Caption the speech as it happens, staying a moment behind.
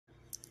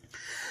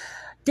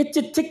Get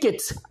your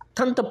tickets.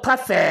 Come to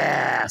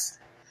Podfest.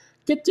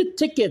 Get your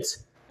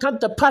tickets. Come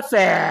to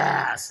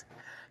Podfest.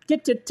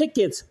 Get your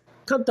tickets.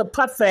 Come to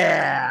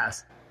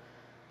Podfest.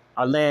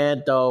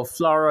 Orlando,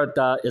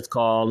 Florida is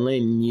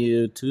calling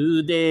you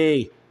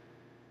today.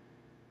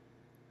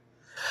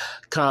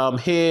 Come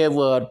hear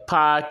what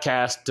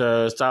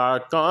podcasters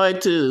are going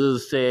to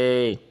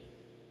say.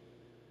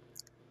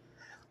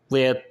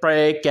 With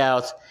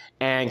breakouts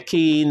and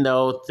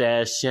keynote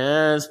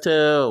sessions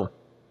too.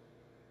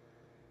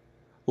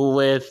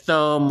 With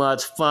so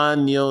much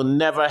fun you'll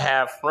never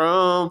have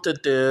room to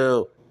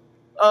do.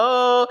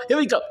 Oh, here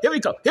we go.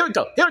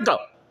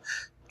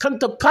 Come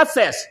to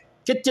Podfest.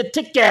 Get your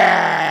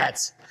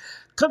tickets.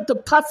 Come to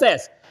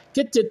Podfest.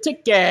 Get your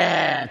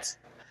tickets.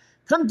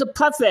 Come to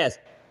Podfest.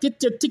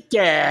 Get your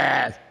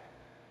tickets.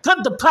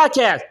 Come to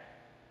podcast.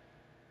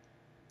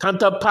 Come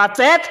to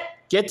Podfest.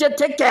 Get your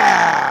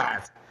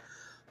tickets.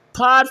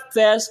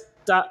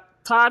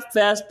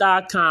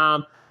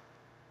 Podfest.com.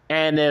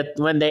 And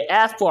when they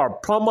ask for a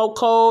promo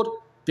code,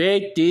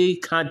 Big D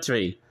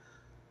Country.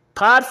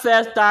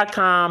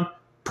 Podfest.com,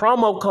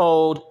 promo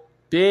code,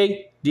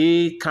 Big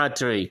D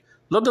Country.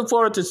 Looking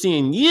forward to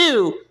seeing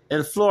you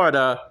in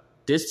Florida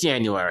this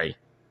January.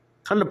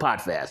 Come to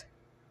Podfest.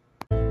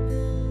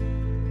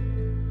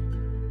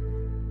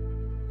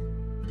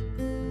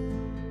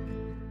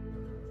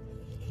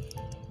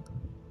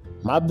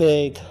 My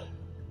big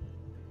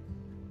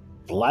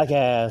black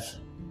ass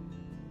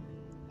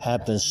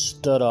have been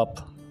stood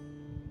up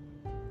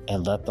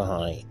and left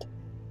behind.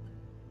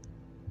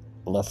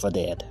 Left for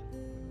dead.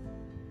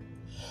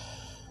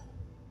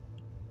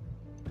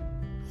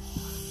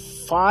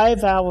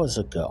 5 hours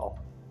ago,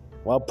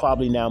 well,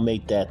 probably now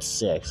make that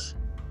 6.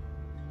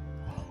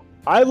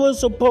 I was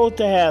supposed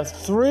to have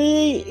 3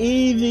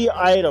 easy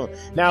items.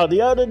 Now,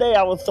 the other day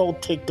I was so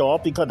ticked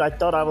off because I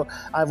thought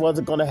I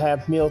wasn't going to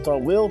have Meals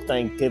on Wheels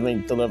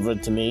Thanksgiving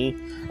delivered to me,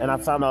 and I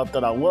found out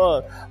that I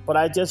was. But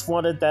I just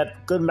wanted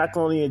that good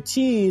macaroni and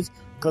cheese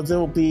because it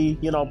will be,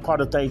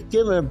 part of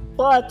Thanksgiving.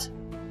 But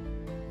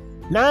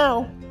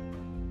now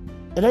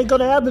it ain't going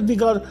to happen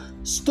because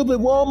stupid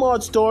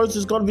Walmart stores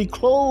is going to be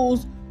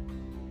closed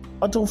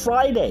until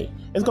Friday.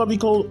 It's going to be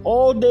closed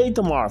all day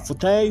tomorrow for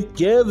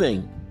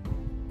Thanksgiving.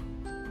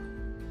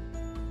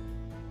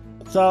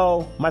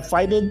 So my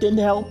fighting didn't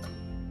help.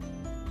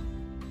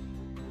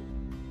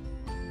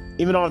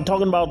 Even though I'm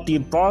talking about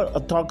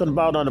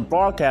on the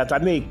broadcast, I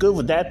made good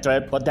with that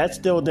threat, but that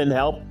still didn't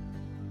help.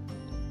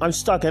 I'm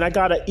stuck, and I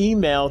got an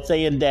email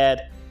saying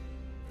that,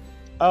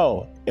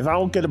 if I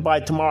don't get it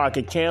by tomorrow, I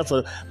can cancel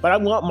it. But I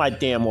want my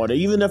damn order,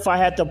 even if I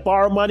had to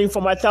borrow money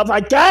from myself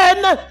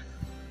again.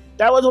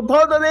 That was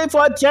supposed to be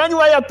for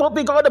January. I'm supposed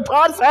to be going to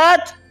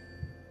Podfest.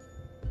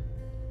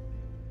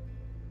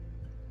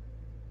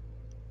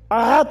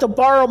 I have to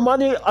borrow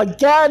money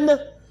again.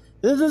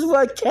 This is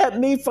what kept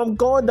me from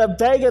going to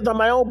Vegas on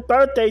my own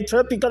birthday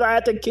trip because I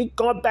had to keep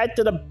going back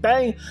to the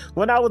bank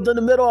when I was in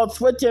the middle of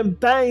switching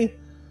bank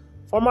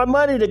for my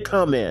money to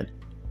come in.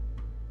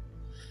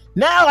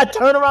 Now I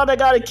turn around, I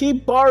got to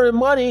keep borrowing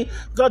money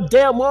because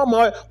damn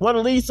Walmart want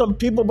to leave some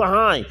people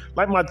behind,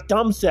 like my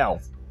dumb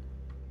self.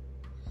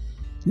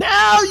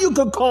 Now you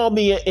could call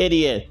me an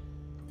idiot.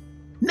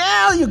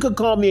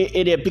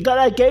 Because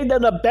I gave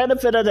them the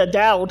benefit of the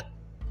doubt.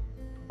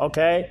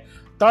 Okay,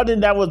 thought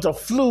that was a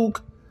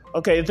fluke.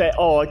 Okay, say,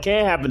 it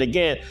can't happen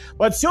again.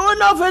 But sure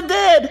enough, it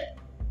did.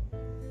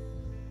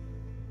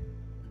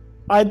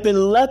 I've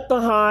been left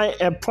behind,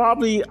 and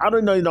probably, I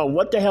don't know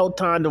what the hell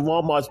time the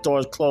Walmart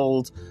stores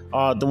closed,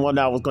 the one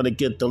that I was going to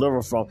get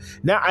delivered from.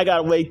 Now I got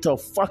to wait till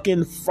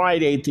fucking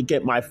Friday to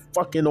get my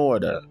fucking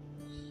order.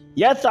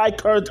 Yes, I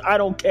cursed, I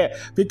don't care,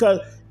 because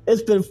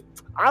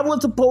I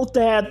was supposed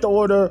to have the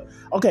order.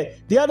 Okay,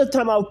 the other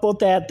time I was supposed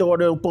to have the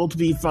order, it was supposed to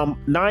be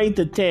from 9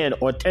 to 10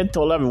 or 10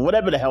 to 11,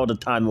 whatever the hell the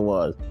time it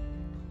was.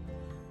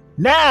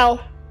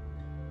 Now,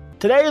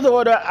 today's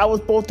order, I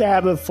was supposed to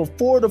have it for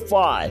 4 to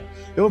 5.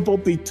 It was supposed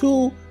to be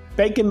 2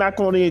 bacon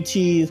macaroni and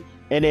cheese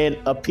and then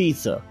a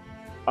pizza,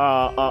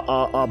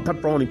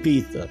 pepperoni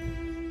pizza.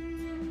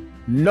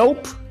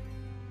 Nope,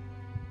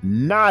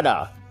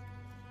 nada.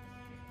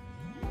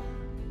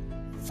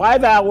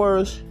 5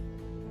 hours.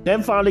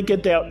 Then finally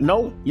get there.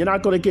 No, you're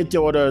not going to get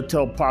your order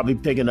until probably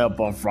picking up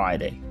on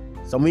Friday.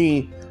 So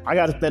I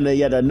got to spend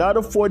yet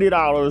another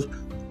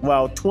 $40.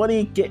 Well,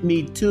 $20 get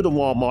me to the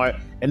Walmart,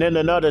 and then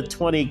another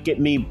 $20 get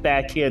me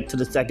back here to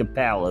the Second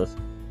Palace,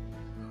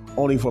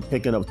 only for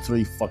picking up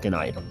 3 fucking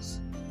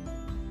items.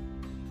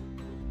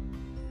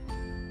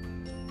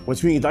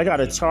 Which means I got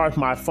to charge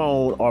my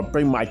phone or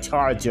bring my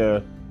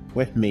charger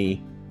with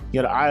me.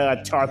 I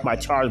got to charge my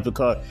charger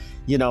because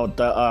the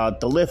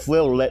Lyft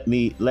will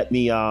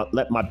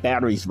let my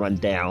batteries run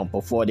down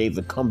before they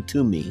even come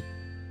to me.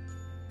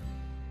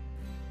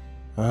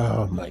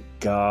 Oh my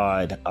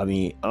God! I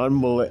mean,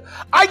 unbelievable.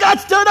 I got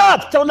stood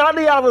up. So not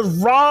only I was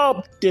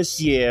robbed this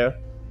year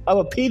of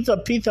a pizza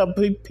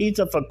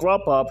for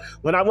Grubhub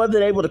when I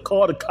wasn't able to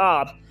call the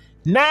cops.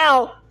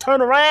 Now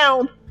turn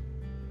around,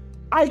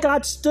 I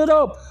got stood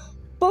up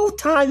both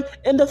times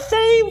in the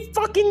same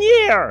fucking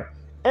year.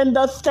 in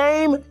the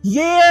same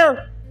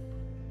year.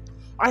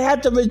 I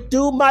had to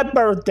redo my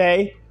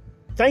birthday.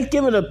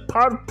 Thanksgiving is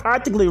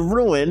practically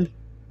ruined.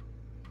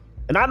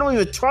 And I don't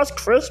even trust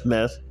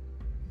Christmas.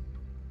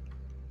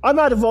 I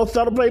might as well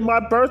celebrate my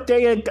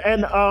birthday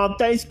and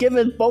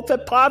Thanksgiving both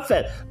at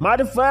Podfest.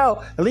 Might as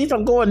well. At least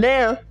I'm going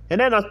there.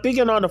 And then I'm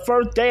speaking on the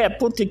first day at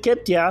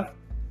Putikitia.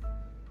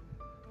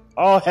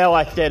 Oh, hell,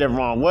 I said it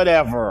wrong.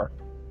 Whatever.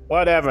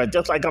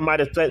 Just like I might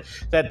have said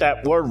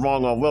that word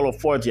wrong on Wheel of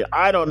Fortune.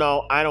 I don't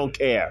know. I don't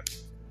care.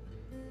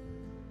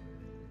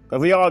 But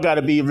we all got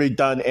to be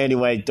redone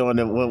anyway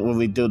when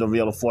we do the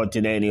Wheel of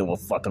Fortune any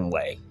fucking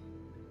way.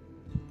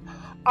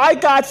 I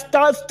got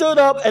stood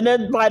up, and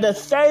then by the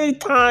same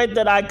time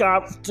that I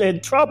got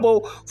in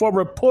trouble for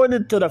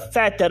reporting to the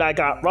fact that I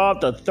got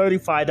robbed a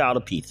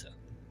 $35 pizza.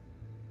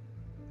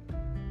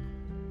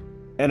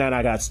 And then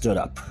I got stood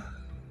up.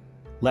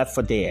 Left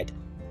for dead.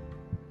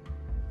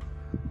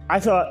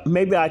 I thought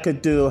maybe I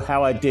could do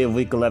how I did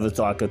week 11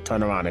 so I could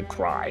turn around and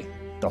cry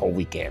the whole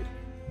weekend.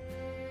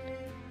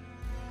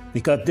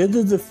 Because this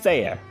is the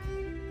fair.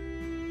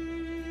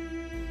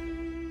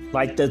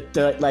 Like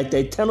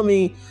they telling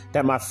me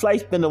that my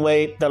flight's been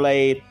delayed and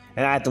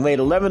I have to wait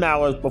 11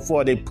 hours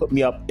before they put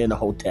me up in a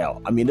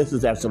hotel. I mean, this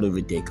is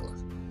absolutely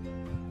ridiculous.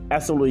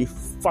 Absolutely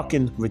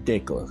fucking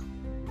ridiculous.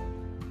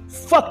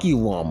 Fuck you,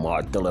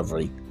 Walmart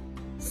delivery.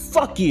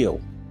 Fuck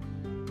you.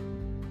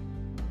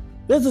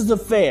 This is the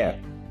fair.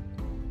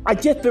 I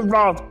just been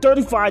robbed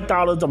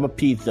 $35 of a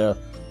pizza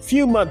this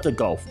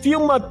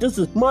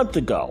is months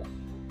ago.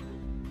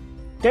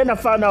 Then I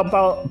found out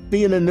about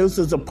being in a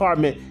nuisance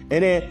apartment,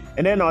 and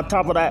then on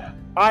top of that,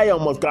 I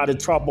almost got in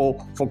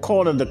trouble for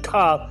calling the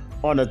cop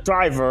on a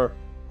driver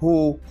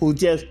who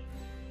just,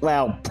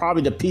 well,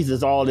 probably the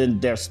pieces all in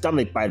their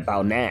stomach by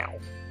about now.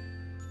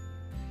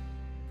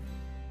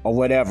 Or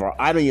whatever.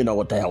 I don't even know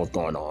what the hell is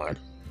going on.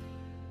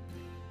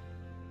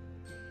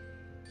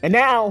 And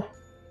now,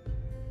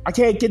 I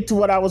can't get to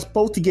what I was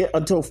supposed to get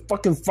until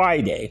fucking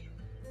Friday.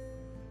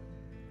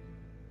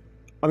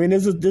 I mean,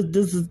 this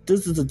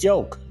is a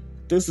joke.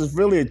 This is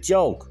really a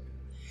joke.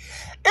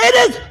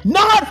 It is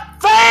not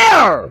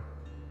fair!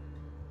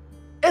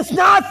 It's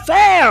not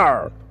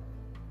fair!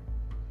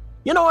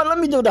 You know what? Let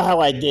me do how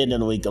I did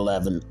in week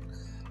 11.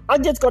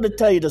 I'm just going to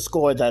tell you the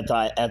scores as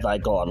I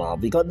go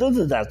along, because this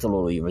is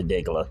absolutely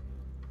ridiculous.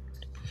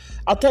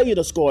 I'll tell you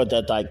the scores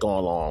as I go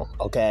along,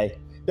 okay?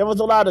 There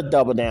was a lot of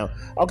double down.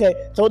 Okay,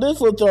 so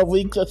this was the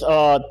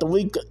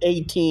week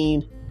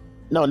 18.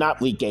 No, not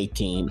week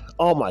 18.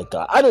 Oh my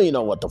God. I don't even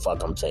know what the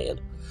fuck I'm saying.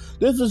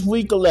 This is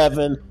week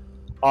 11,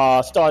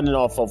 starting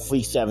off of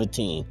week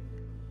 17.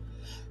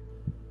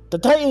 The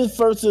Titans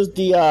versus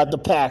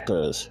the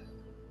Packers.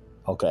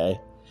 Okay.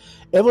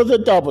 It was a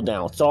double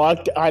down, so I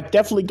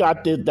definitely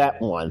got that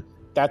one.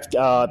 That's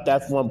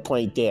 1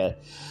 point there.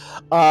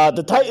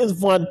 The Titans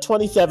won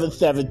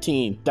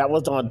 27-17. That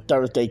was on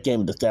Thursday,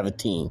 game of the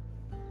 17th.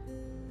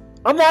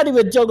 I'm not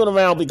even joking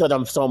around because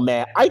I'm so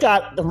mad. I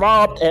got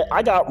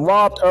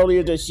robbed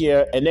earlier this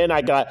year, and then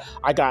I got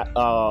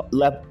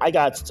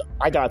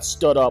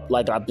stood up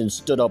like I've been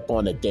stood up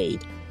on a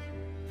date.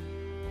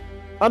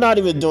 I'm not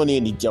even doing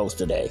any jokes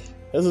today.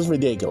 This is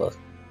ridiculous.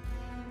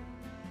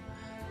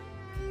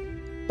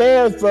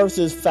 Bears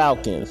versus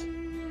Falcons.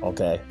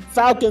 Okay.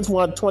 Falcons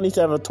won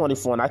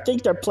 27-24, and I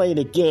think they're playing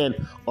again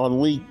on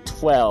week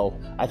 12.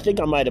 I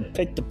think I might have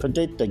picked to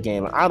predict the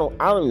game. I don't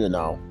even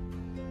know.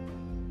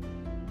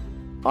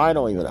 I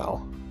don't even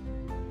know.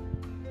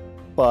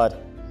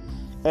 But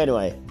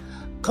anyway,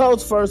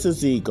 Colts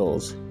versus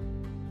Eagles.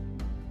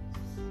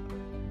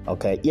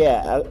 Okay,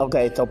 yeah,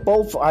 okay. So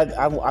both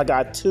I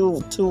got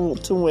two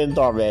wins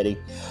already.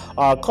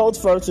 Colts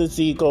versus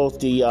Eagles.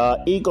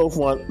 The Eagles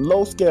won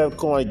low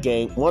scoring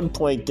game, 1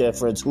 point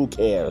difference. Who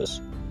cares?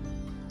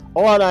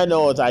 All I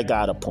know is I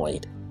got a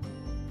point.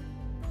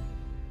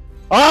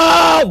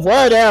 Oh,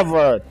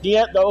 whatever.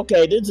 Yeah,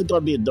 okay. This is gonna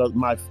be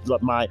my.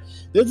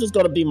 This is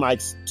gonna be my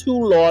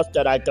 2 loss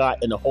that I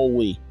got in the whole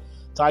week.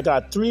 So I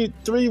got three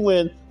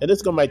wins, and this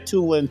is gonna be my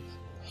 2 wins,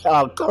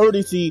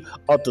 courtesy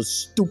of the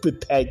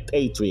stupid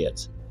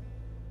Patriots.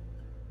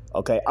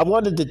 Okay, I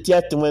wanted the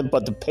Jets to win,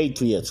 but the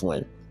Patriots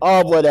win.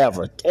 Oh,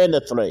 whatever.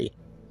 10-3.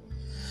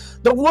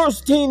 The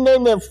worst team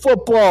name in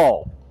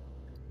football.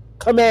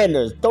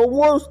 Commanders. The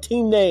worst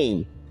team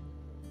name.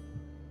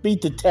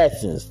 Beat the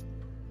Texans.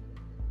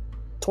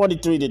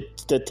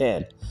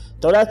 23-10.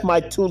 So that's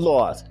my 2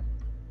 loss.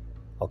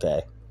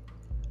 Okay.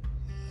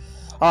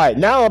 Alright,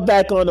 now I'm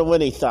back on the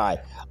winning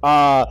side.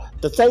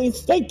 The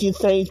Saints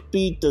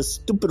beat the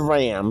stupid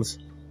Rams.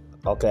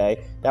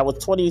 Okay. That was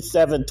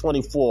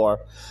 27-24.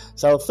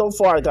 So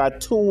far I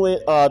got 2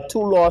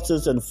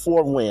 losses and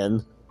 4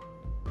 wins.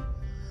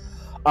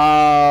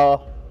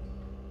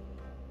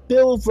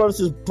 Bills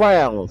versus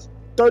Browns.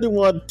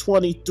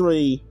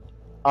 31-23.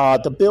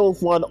 The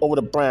Bills won over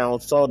the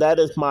Browns, so that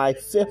is my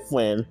 5th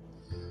win.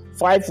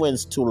 5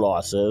 wins, 2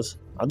 losses.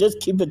 I'm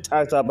just keeping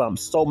track up. I'm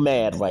so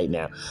mad right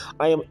now.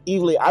 I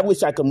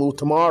wish I could move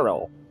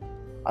tomorrow.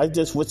 I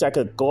just wish I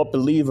could go up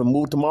and leave and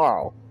move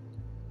tomorrow.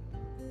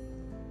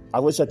 I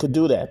wish I could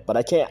do that, but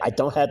I can't. I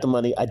don't have the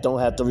money. I don't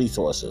have the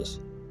resources.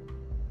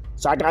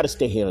 So I got to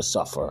stay here and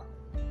suffer.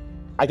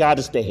 I got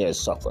to stay here and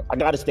suffer. I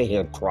got to stay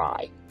here and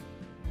cry.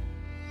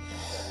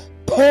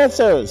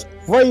 Panthers,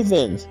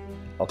 Ravens,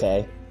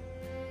 okay?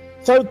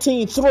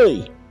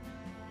 13-3.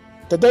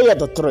 The day of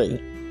the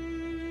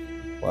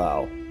 3.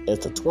 Well,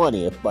 it's the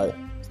 20th, but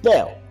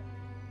still.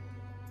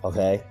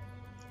 Okay?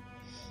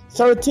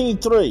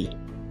 13-3.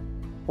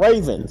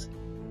 Ravens.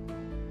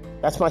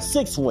 That's my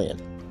 6th win.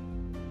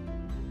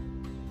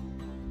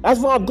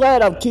 That's why I'm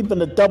glad I'm keeping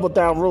the double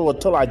down rule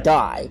until I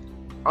die.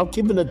 I'm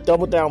keeping the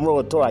double down rule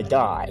until I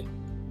die.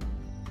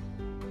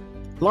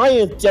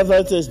 Lions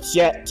versus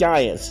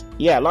Giants.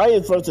 Yeah,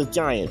 Lions versus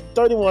Giants.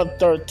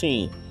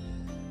 31-13.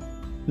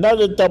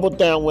 Another double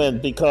down win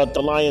because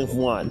the Lions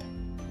won.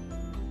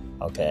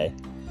 Okay.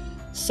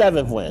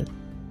 7th win.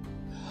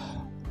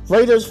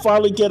 Raiders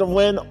finally get a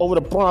win over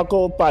the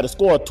Broncos by the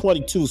score of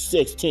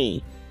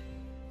 22-16.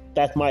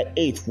 That's my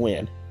 8th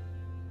win.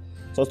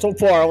 So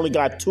far I only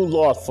got 2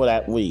 losses for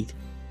that week.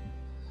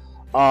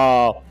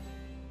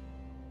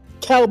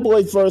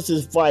 Cowboys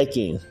versus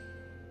Vikings.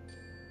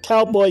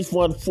 Cowboys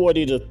won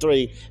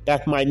 40-3.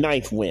 That's my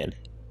 9th win.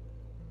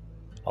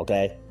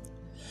 Okay.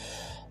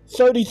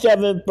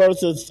 37-30.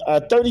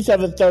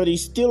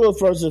 Steelers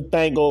versus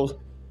Bengals.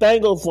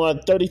 Bengals won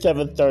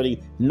 37-30.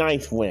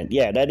 9th win.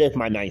 Yeah, that is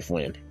my 9th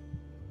win.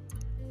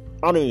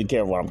 I don't even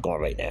care where I'm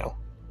going right now.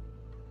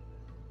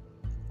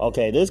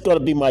 Okay, this is going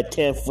to be my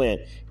 10th win.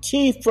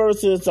 Chiefs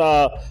versus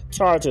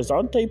Chargers.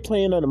 Aren't they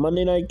playing on a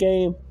Monday night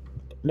game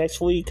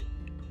next week?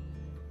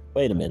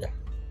 Wait a minute.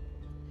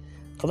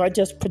 Because I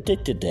just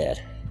predicted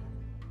that.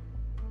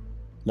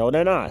 No,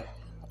 they're not.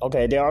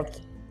 Okay, they are.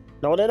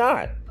 No, they're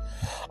not.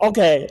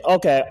 Okay.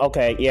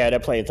 Yeah, they're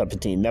playing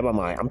 17. Never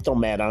mind. I'm so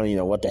mad I don't even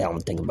know what the hell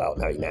I'm thinking about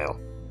right now.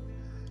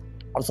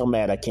 I'm so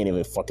mad I can't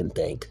even fucking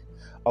think.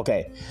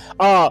 Okay.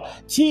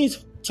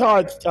 Chiefs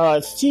Chargers.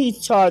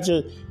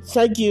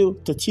 Thank you.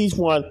 The Chiefs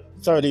won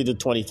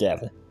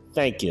 30-27.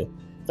 Thank you.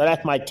 So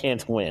that's my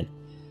 10th win.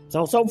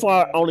 So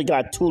far I only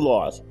got 2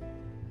 losses.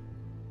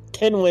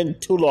 10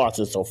 wins, 2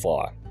 losses so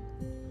far.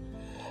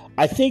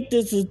 I think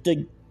this is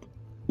the...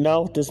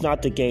 No, this is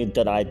not the game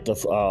that I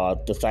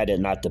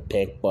decided not to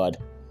pick, but...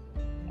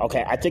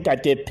 Okay, I think I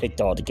did pick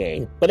all the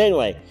game. But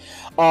anyway,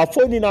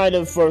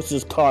 49ers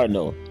versus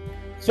Cardinals.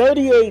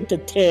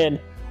 38-10,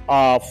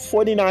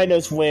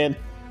 49ers win,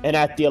 and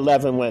at the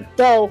 11 win.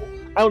 Though,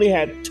 I only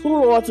had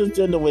 2 losses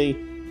in the week.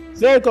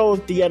 There goes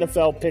the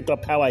NFL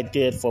pickup how I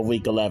did for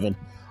week 11.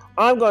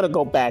 I'm going to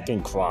go back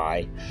and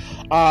cry.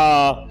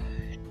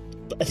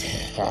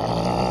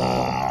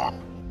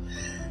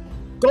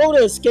 Go to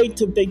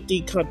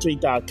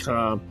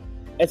escapetobigdcountry.com.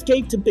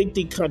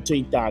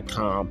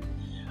 Escapetobigdcountry.com.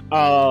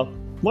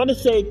 Want to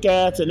save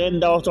gas and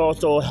then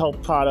also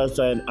help products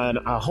and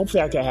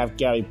hopefully I can have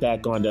Gary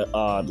back on the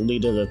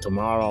leaders of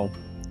tomorrow.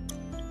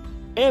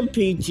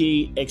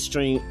 MPG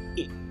Extreme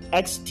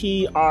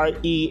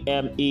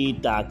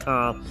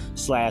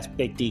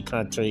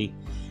xtreme.com/BigDCountry.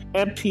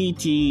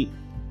 MPG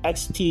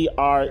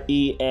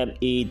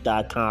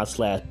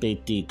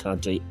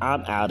xtreme.com/BigDCountry.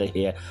 I'm out of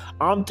here.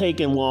 I'm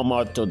taking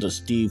Walmart to the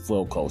Steve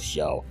Wilkos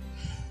show.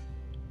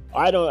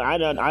 I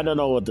don't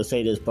know what to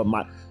say this, but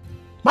my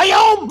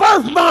own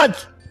birth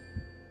month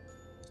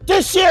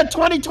this year,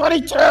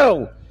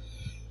 2022.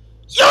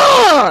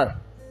 You're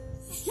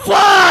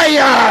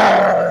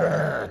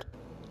fired.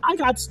 I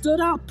got stood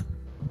up.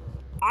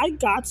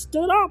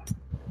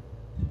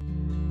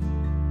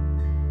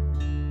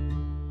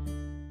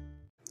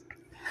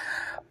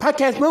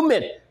 Podcast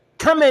movement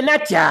coming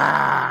at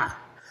ya.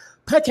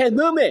 Podcast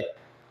movement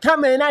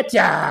coming at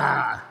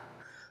ya.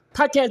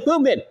 Podcast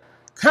movement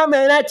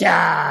coming at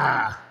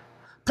ya.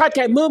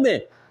 Podcast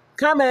movement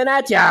coming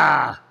at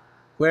ya.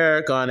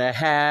 We're gonna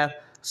have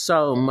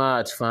so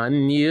much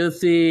fun, you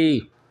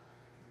see.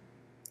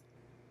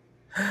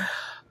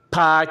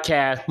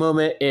 Podcast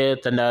movement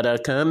is another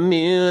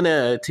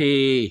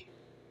community.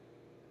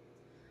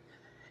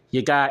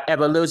 You got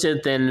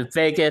Evolutions in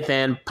Vegas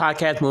and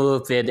Podcast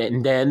Movement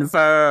in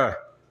Denver.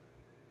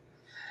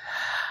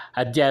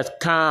 I just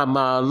come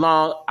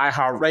along.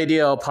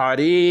 iHeartRadio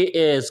party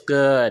is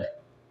good.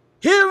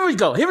 Here we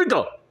go.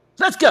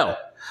 Let's go.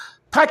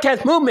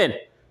 Podcast Movement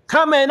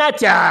coming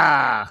at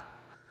ya.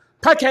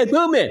 Podcast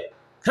Movement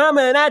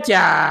coming at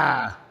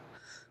ya.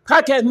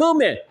 Podcast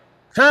Movement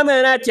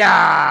coming at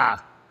ya.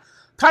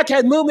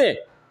 Podcast Movement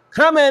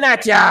coming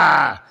at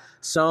ya.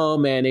 So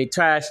many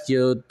tracks,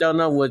 you don't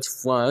know which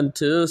one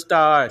to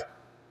start.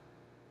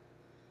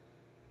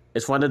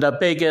 It's one of the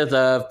biggest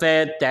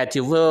events that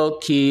you will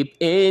keep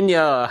in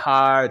your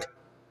heart.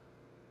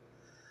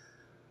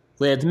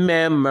 With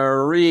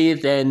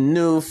memories and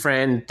new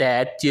friends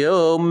that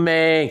you'll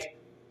make.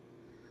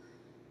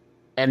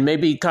 And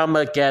maybe come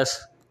a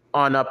guest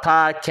on a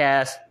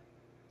podcast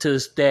to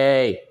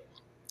stay.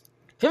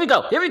 Here we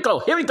go.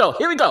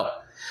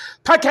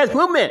 Podcast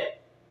Movement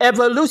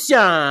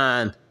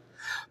Evolution.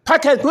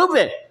 Podcast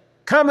Movement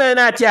coming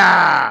at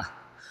ya.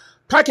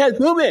 Podcast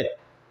Movement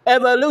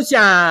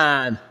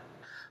Evolution.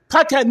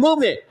 Podcast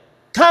Movement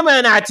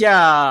coming at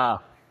ya.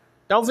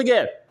 Don't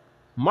forget,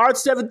 March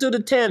 7th through the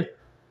 10th,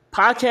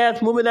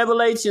 Podcast Movement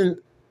Evolution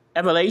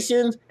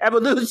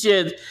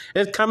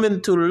is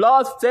coming to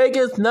Las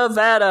Vegas,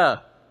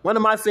 Nevada. One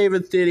of my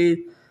favorite cities.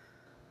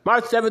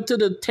 March 7th to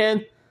the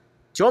 10th.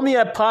 Join me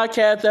at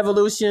Podcast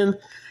Evolution.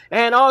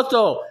 And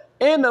also,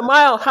 in the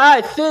Mile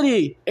High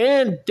City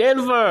in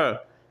Denver.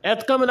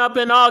 That's coming up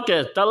in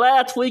August, the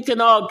last week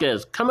in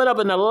August. Coming up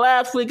in the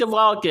last week of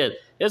August,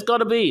 it's going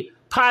to be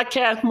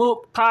Podcast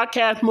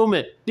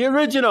Movement, the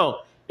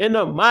original, in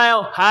the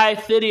Mile High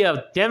City of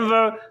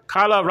Denver,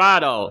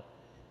 Colorado.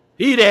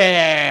 Be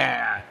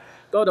there.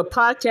 Go to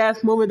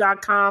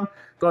podcastmovement.com.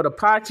 Go to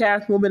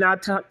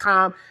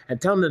podcastmovement.com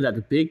and tell them that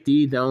the Big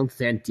D Zone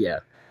sent you.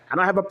 I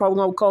don't have a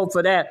promo code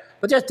for that,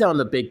 but just tell them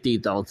the Big D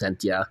Zone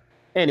sent you.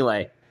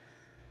 Anyway,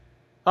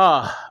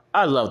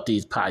 I love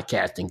these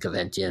podcasting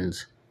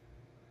conventions.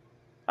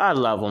 I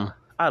love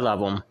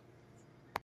them.